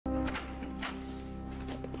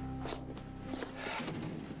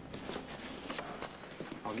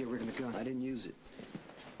get rid of the gun. I didn't use it.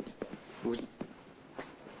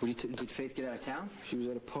 Did Faith get out of town? She was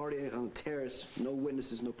at a party on the terrace. No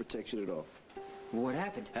witnesses, no protection at all. What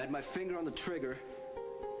happened? I had my finger on the trigger.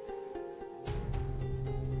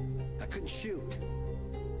 I couldn't shoot.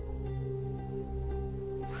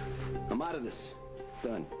 I'm out of this.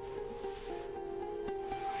 Done.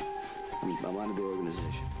 I'm out of the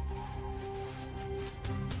organization.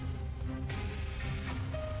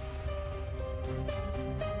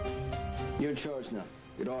 You're in charge now.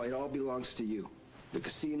 It all belongs to you. The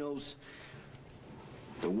casinos,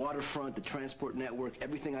 the waterfront, the transport network,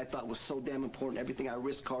 everything I thought was so damn important, everything I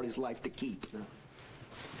risked Carly's life to keep.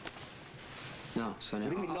 No, Sonny.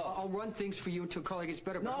 What do you mean, no? I'll run things for you until Carly gets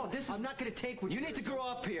better. No, this is... I'm not going to take what you need to grow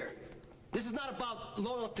up here. This is not about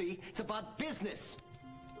loyalty. It's about business.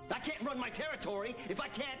 I can't run my territory if I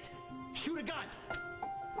can't shoot a gun.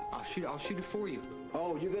 I'll shoot it for you.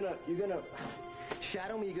 Oh, you're gonna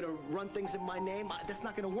shadow me? You're gonna run things in my name? That's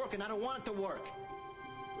not gonna work, and I don't want it to work.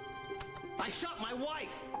 I shot my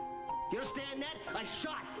wife. You understand that? I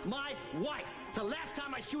shot my wife. It's the last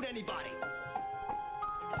time I shoot anybody.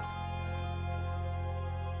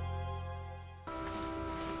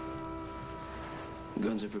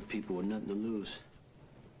 Guns are for people with nothing to lose.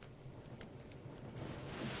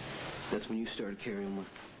 That's when you started carrying one.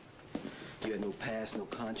 You had no past, no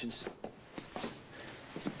conscience.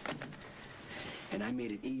 And I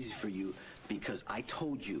made it easy for you because I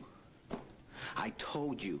told you. I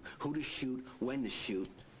told you who to shoot, when to shoot.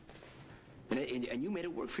 And you made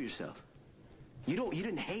it work for yourself. You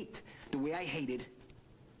didn't hate the way I hated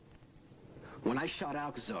when I shot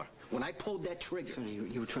Alcazar, when I pulled that trigger. Sonny,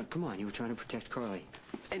 you were trying, come on, you were trying to protect Carly.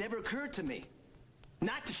 It never occurred to me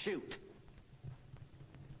not to shoot.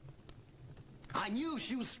 I knew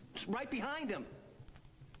she was right behind him.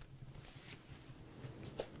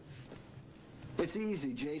 It's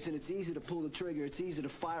easy, Jason. It's easy to pull the trigger. It's easy to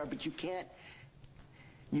fire, but you can't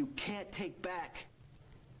take back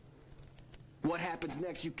what happens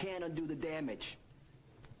next. You can't undo the damage.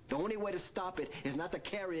 The only way to stop it is not to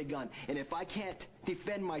carry a gun. And if I can't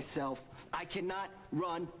defend myself, I cannot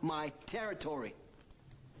run my territory.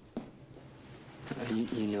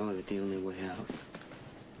 You know that the only way out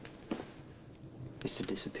is to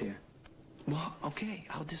disappear. Well, okay,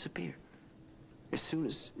 I'll disappear. As soon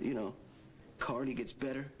as, Carly gets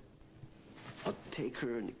better, I'll take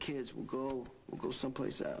her and the kids. We'll go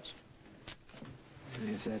someplace else.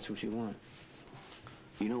 If that's what you want.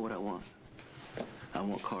 You know what I want? I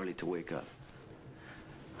want Carly to wake up.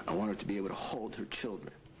 I want her to be able to hold her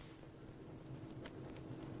children.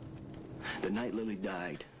 The night Lily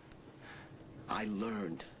died, I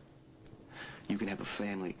learned you can have a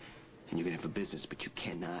family and you can have a business, but you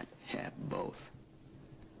cannot have both.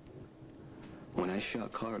 When I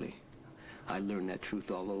shot Carly, I learned that truth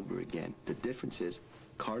all over again. The difference is,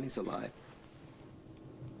 Carly's alive.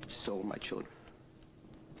 So are my children.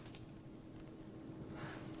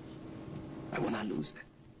 I will not lose that.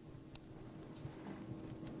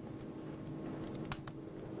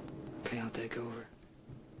 Okay, I'll take over.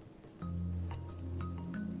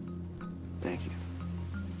 Thank you.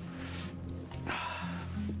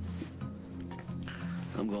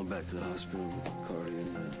 I'm going back to the hospital with Carly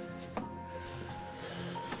and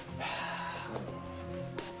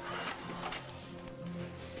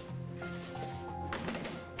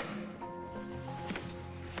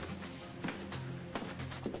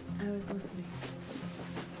I was listening.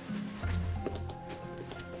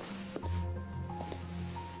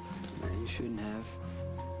 You shouldn't have.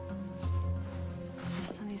 If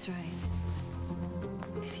Sonny's right,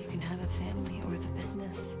 if you can have a family or the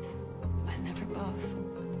business, but never both,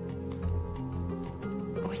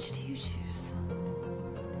 which do you choose?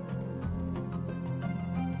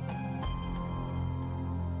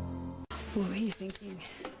 What were you thinking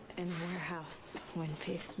in the warehouse when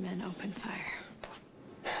Faith's men opened fire?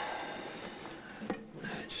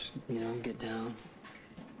 Just, get down,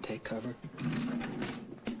 take cover.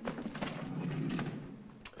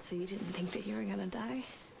 So you didn't think that you were gonna die?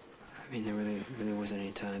 I mean, there really wasn't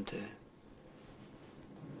any time to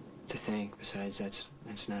think. Besides,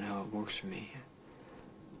 that's not how it works for me.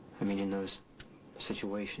 I mean, in those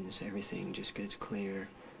situations, everything just gets clear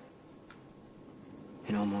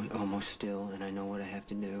and almost still, and I know what I have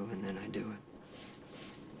to do, and then I do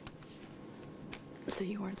it. So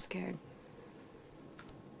you weren't scared?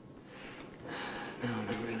 No,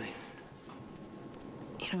 not really.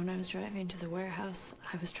 When I was driving to the warehouse,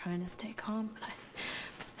 I was trying to stay calm, but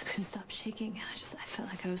I couldn't stop shaking, and I felt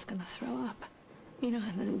like I was gonna throw up. And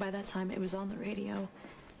then by that time, it was on the radio,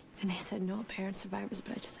 and they said no apparent survivors,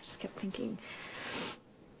 but I just kept thinking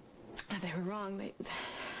they were wrong.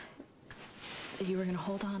 that you were going to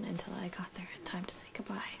hold on until I got there in time to say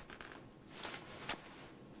goodbye.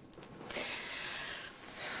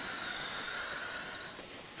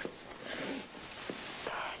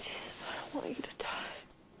 Jesus, I don't want you to die.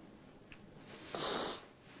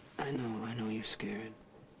 I know you're scared.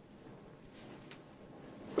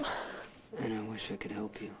 And I wish I could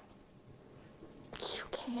help you. You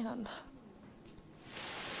can.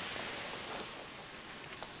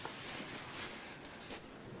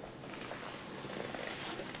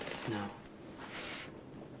 No.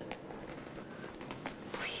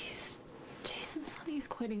 Please. Jason, Sonny's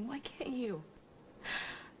quitting. Why can't you?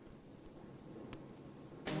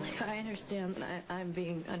 Like, I understand that I'm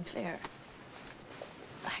being unfair.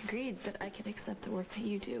 I agreed that I could accept the work that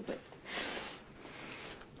you do, but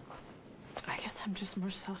I guess I'm just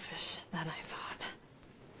more selfish than I thought.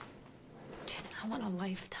 Jason, I want a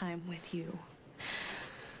lifetime with you.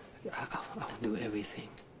 I'll do everything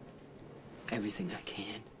I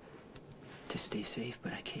can to stay safe,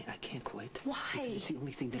 but I can't quit. Why? Because it's the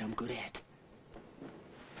only thing that I'm good at.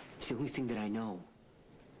 It's the only thing that I know.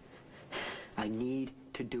 I need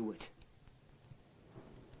to do it.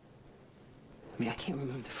 I mean, I can't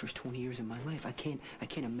remember the first 20 years of my life. I can't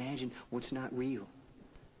imagine what's not real.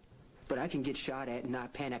 But I can get shot at and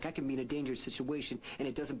not panic. I can be in a dangerous situation, and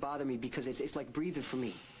it doesn't bother me because it's like breathing for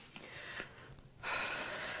me.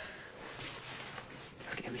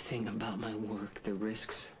 Look, everything about my work, the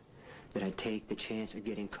risks that I take, the chance of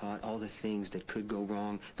getting caught, all the things that could go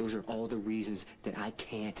wrong, those are all the reasons that I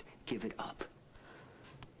can't give it up.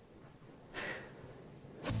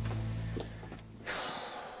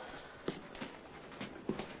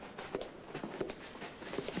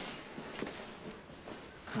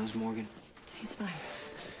 How's Morgan? He's fine.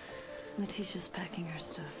 Letitia's packing her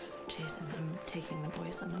stuff. Jason, I'm taking the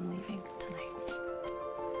boys and I'm leaving tonight.